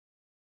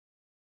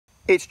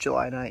It's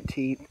July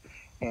 19th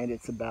and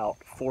it's about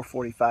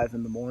 4:45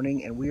 in the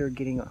morning, and we are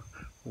getting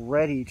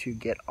ready to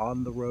get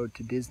on the road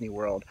to Disney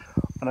World.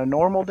 On a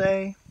normal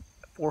day,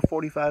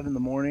 4:45 in the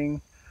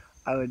morning,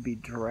 I would be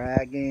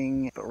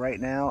dragging, but right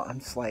now I'm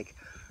just like,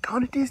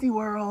 going to Disney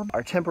World.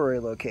 Our temporary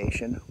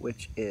location,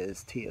 which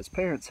is Tia's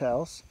parents'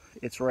 house,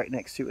 it's right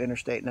next to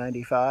Interstate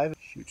 95.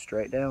 Shoot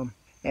straight down.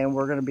 And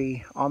we're gonna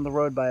be on the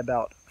road by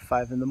about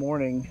 5 in the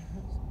morning.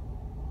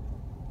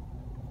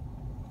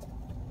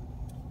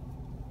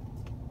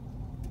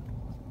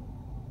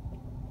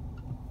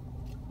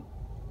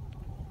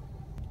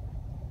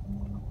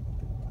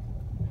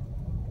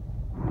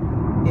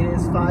 It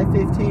is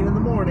 5:15 in the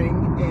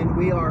morning and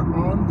we are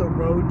on the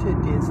road to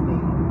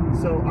Disney.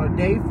 So our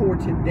day for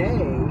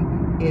today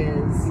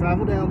is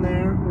travel down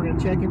there, we're going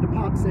to check into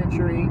Pop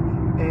Century,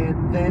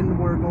 and then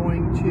we're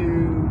going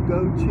to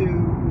go to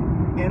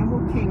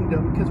Animal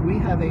Kingdom because we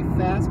have a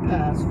fast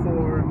pass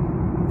for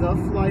the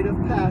Flight of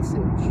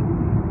Passage.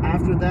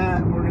 After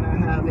that, we're going to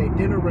have a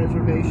dinner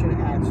reservation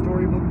at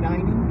Storybook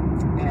Dining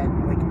at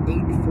like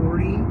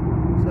 8:40.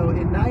 So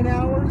in 9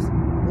 hours,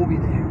 we'll be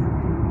there.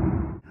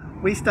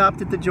 We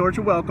stopped at the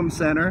Georgia Welcome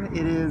Center.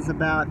 It is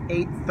about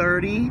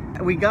 8:30.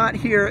 We got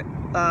here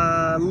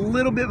a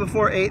little bit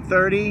before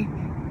 8:30,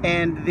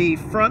 and the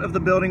front of the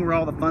building where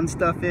all the fun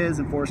stuff is,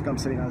 and Forrest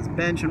Gump's sitting on his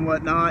bench and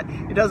whatnot,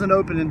 it doesn't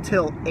open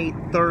until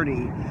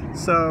 8:30.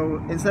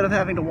 So instead of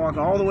having to walk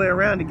all the way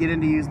around to get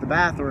in to use the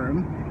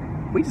bathroom,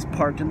 we just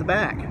parked in the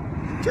back.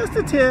 Just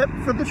a tip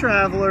for the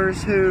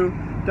travelers who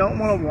don't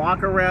want to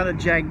walk around a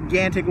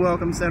gigantic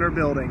Welcome Center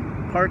building.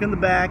 Park in the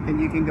back,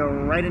 and you can go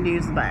right in to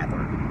use the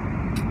bathroom.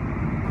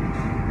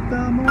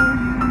 The more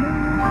you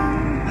know.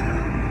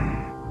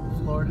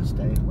 Florida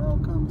State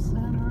Welcome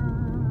Center.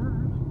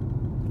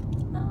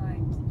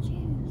 Orange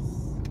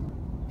juice.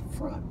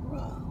 Front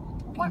row.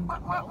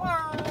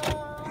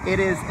 It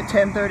is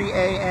 10:30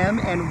 a.m.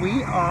 and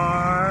we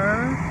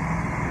are...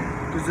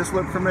 Does this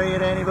look familiar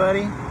to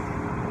anybody?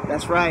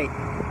 That's right.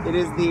 It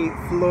is the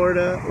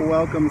Florida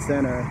Welcome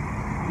Center.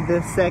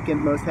 The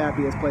second most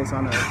happiest place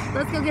on earth.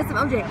 Let's go get some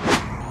OJ.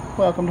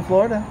 Welcome to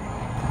Florida.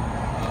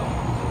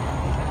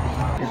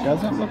 It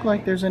doesn't look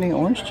like there's any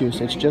orange juice,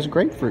 it's just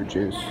grapefruit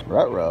juice.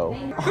 Ruh-roh.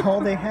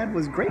 All they had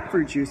was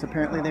grapefruit juice.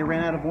 Apparently they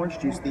ran out of orange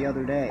juice the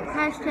other day.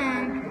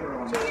 Hashtag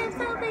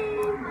GSLB.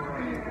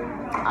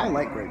 I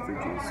like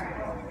grapefruit juice.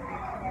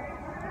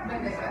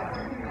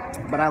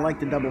 But I like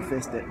to double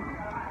fist it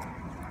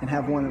and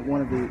have one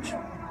of each.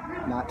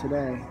 Not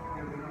today.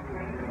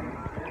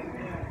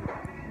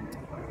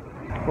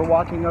 We're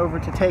walking over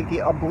to take the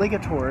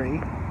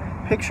obligatory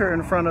picture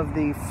in front of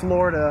the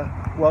Florida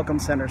Welcome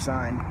Center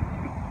sign.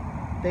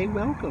 They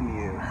welcome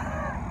you.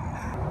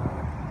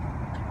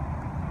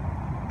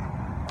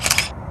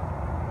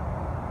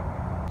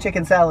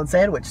 Chicken salad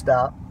sandwich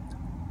stop.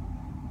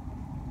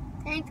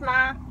 Thanks,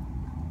 Ma.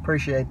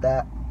 Appreciate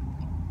that.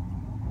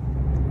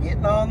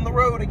 Getting on the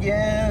road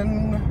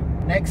again.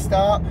 Next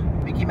stop,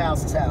 Mickey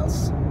Mouse's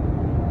house.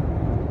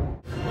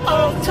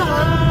 All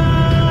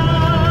time,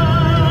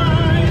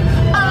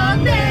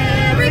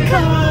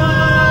 America,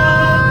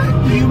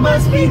 you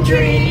must be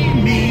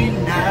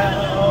dreaming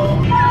now.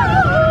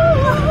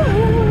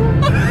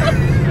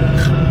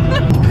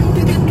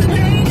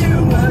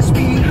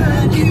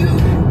 Behind you,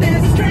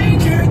 there's a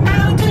stranger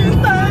out to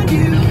find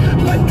you.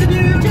 What to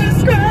do?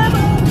 Just grab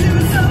on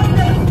to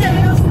something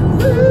else.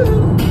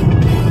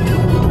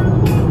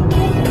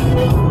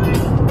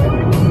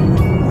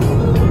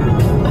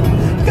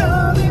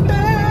 Gummy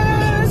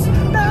bears,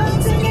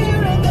 bouncing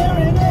here and there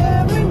and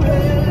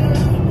everywhere.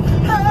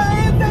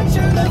 High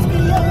adventure that's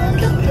beyond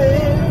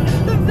compare.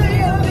 The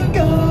very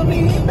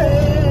gummy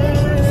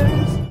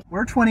bears.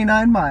 We're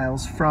 29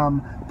 miles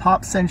from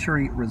Pop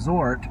Century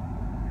Resort,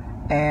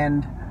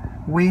 and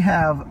we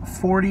have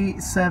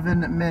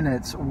 47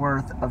 minutes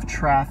worth of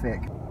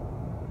traffic.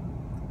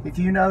 If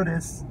you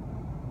notice,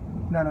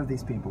 none of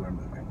these people are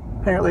moving.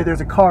 Apparently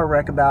there's a car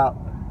wreck about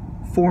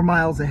 4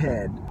 miles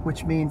ahead,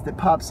 which means that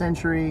Pop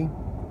Century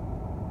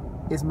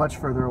is much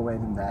further away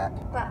than that.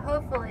 But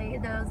hopefully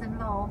those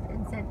involved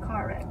in said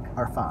car wreck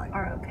are fine.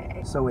 Are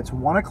okay. So it's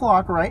 1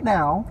 o'clock right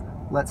now.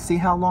 Let's see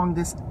how long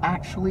this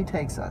actually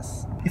takes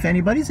us. If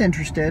anybody's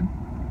interested,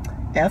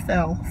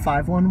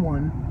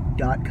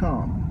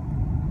 fl511.com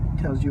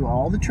tells you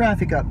all the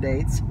traffic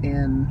updates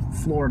in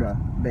Florida,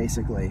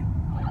 basically.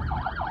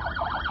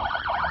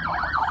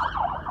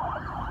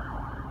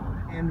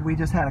 And we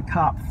just had a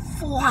cop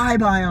fly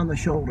by on the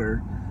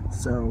shoulder,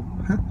 so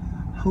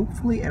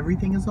hopefully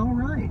everything is all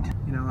right.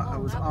 You know, I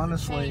was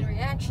honestly... a chain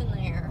reaction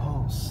there.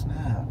 Oh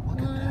snap!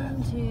 Look at that.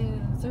 1,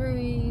 2,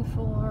 3,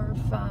 4,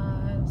 5.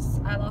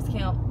 I lost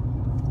count.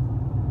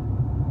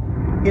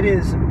 It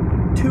is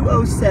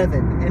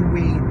 2:07 and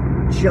we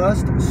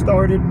just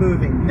started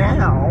moving.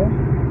 Now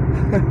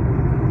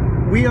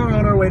we are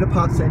on our way to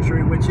Pop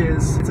Century, which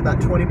is, it's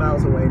about 20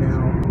 miles away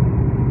now.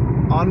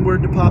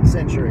 Onward to Pop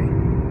Century.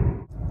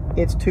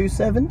 It's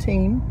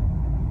 2:17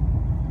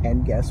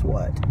 and guess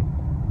what?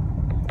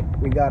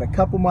 We got a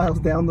couple miles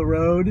down the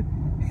road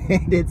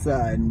and it's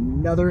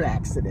another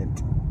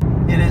accident.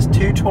 It is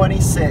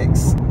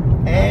 2:26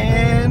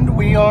 and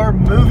we are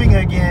moving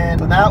again.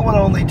 So that one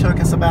only took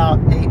us about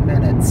 8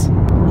 minutes.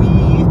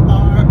 We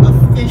are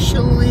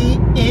officially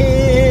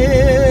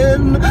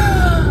in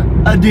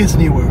a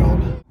Disney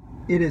World.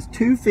 It is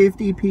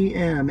 2:50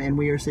 p.m. and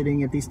we are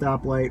sitting at the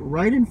stoplight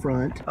right in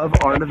front of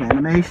Art of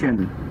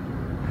Animation.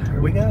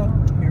 Here we go,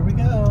 here we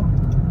go.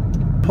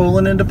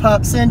 Pulling into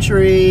Pop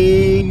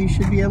Century. You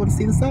should be able to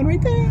see the sign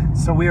right there.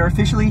 So we are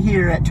officially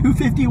here at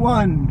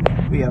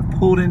 2:51. We have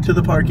pulled into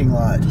the parking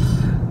lot.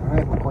 All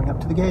right, we're going up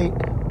to the gate.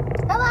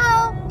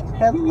 Hello.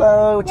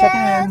 Hello, Yes.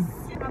 checking in.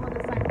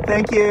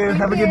 Thank you,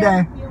 have a good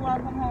day. You're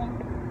welcome home.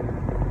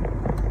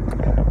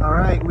 All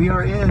right, we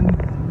are in.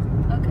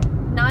 Okay,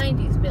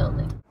 90s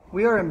building.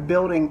 We are in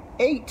building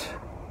 8,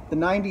 the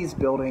 90s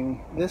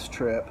building this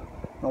trip.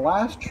 The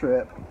last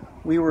trip,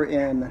 we were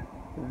in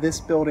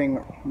this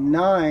building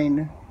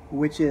 9,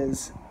 which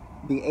is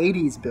the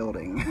 80s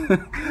building.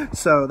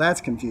 So that's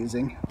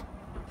confusing.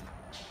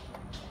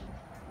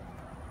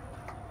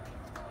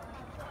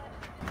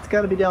 It's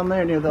got to be down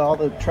there near all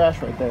the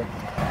trash right there.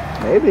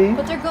 Maybe.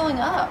 But they're going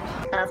up.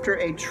 After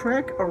a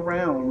trek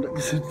around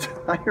this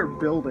entire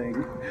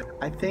building,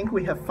 I think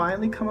we have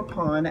finally come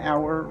upon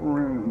our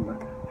room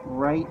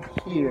right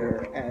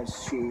here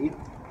as she...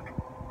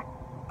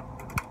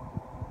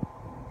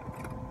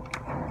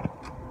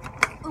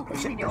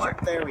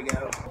 There we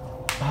go.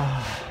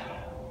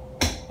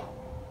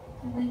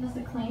 Leave us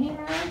a cleaning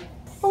rag.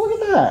 Oh,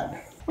 look at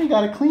that. We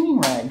got a cleaning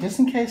rag, just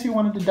in case we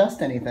wanted to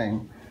dust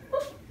anything.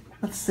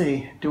 Let's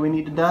see, do we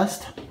need to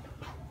dust?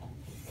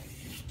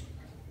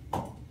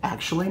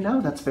 Actually, no,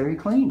 that's very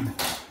clean.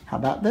 How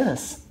about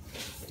this?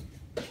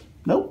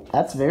 Nope,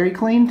 that's very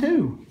clean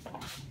too.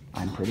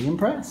 I'm pretty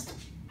impressed.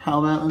 How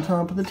about on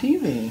top of the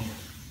TV?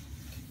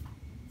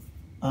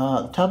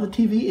 The top of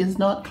the TV is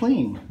not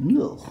clean.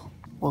 Ugh.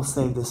 We'll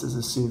save this as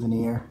a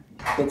souvenir.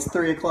 It's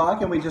 3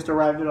 o'clock and we just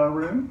arrived at our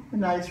room. A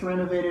nice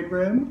renovated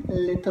room. A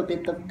little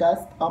bit of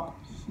dust up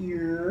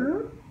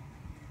here.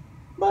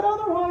 But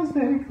otherwise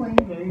very clean,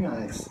 very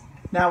nice.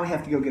 Now we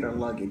have to go get our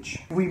luggage.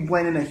 We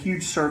went in a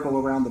huge circle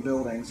around the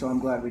building, so I'm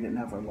glad we didn't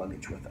have our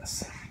luggage with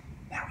us.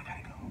 Now we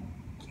gotta go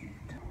get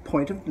it.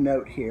 Point of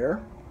note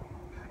here,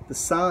 the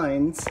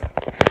signs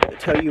that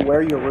tell you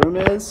where your room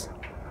is,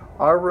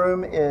 our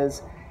room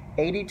is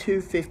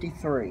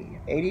 8253.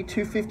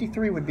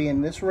 8253 would be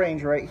in this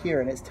range right here,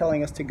 and it's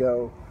telling us to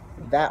go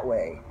that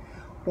way.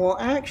 Well,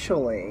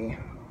 actually,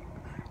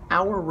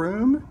 our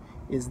room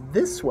is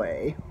this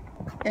way,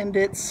 and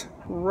it's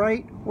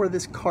right where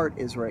this cart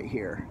is right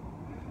here.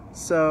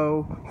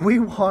 So we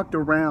walked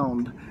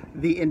around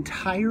the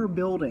entire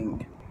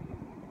building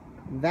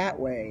that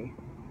way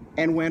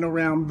and went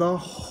around the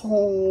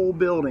whole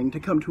building to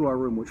come to our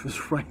room, which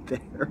was right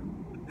there.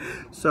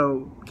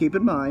 So keep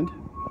in mind,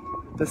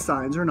 the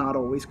signs are not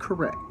always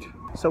correct.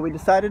 So we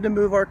decided to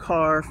move our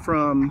car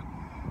from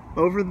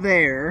over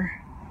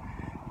there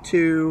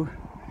to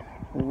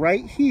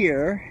right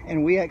here,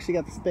 and we actually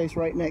got the space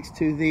right next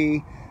to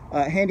the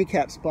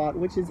handicap spot,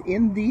 which is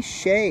in the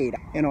shade.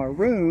 And our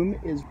room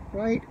is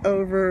right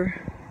over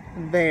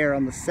there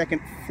on the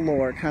 2nd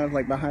floor, kind of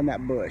like behind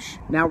that bush.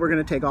 Now we're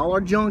gonna take all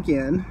our junk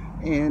in,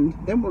 and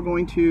then we're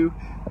going to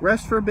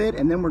rest for a bit,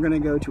 and then we're gonna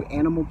go to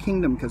Animal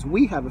Kingdom because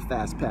we have a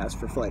fast pass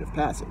for Flight of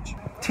Passage.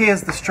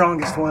 Tia's the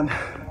strongest one.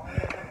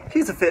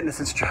 She's a fitness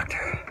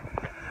instructor,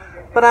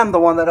 but I'm the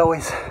one that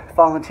always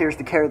volunteers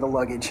to carry the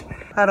luggage.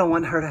 I don't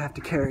want her to have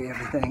to carry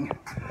everything.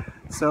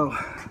 So,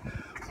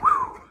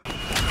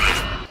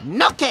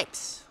 No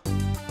cakes!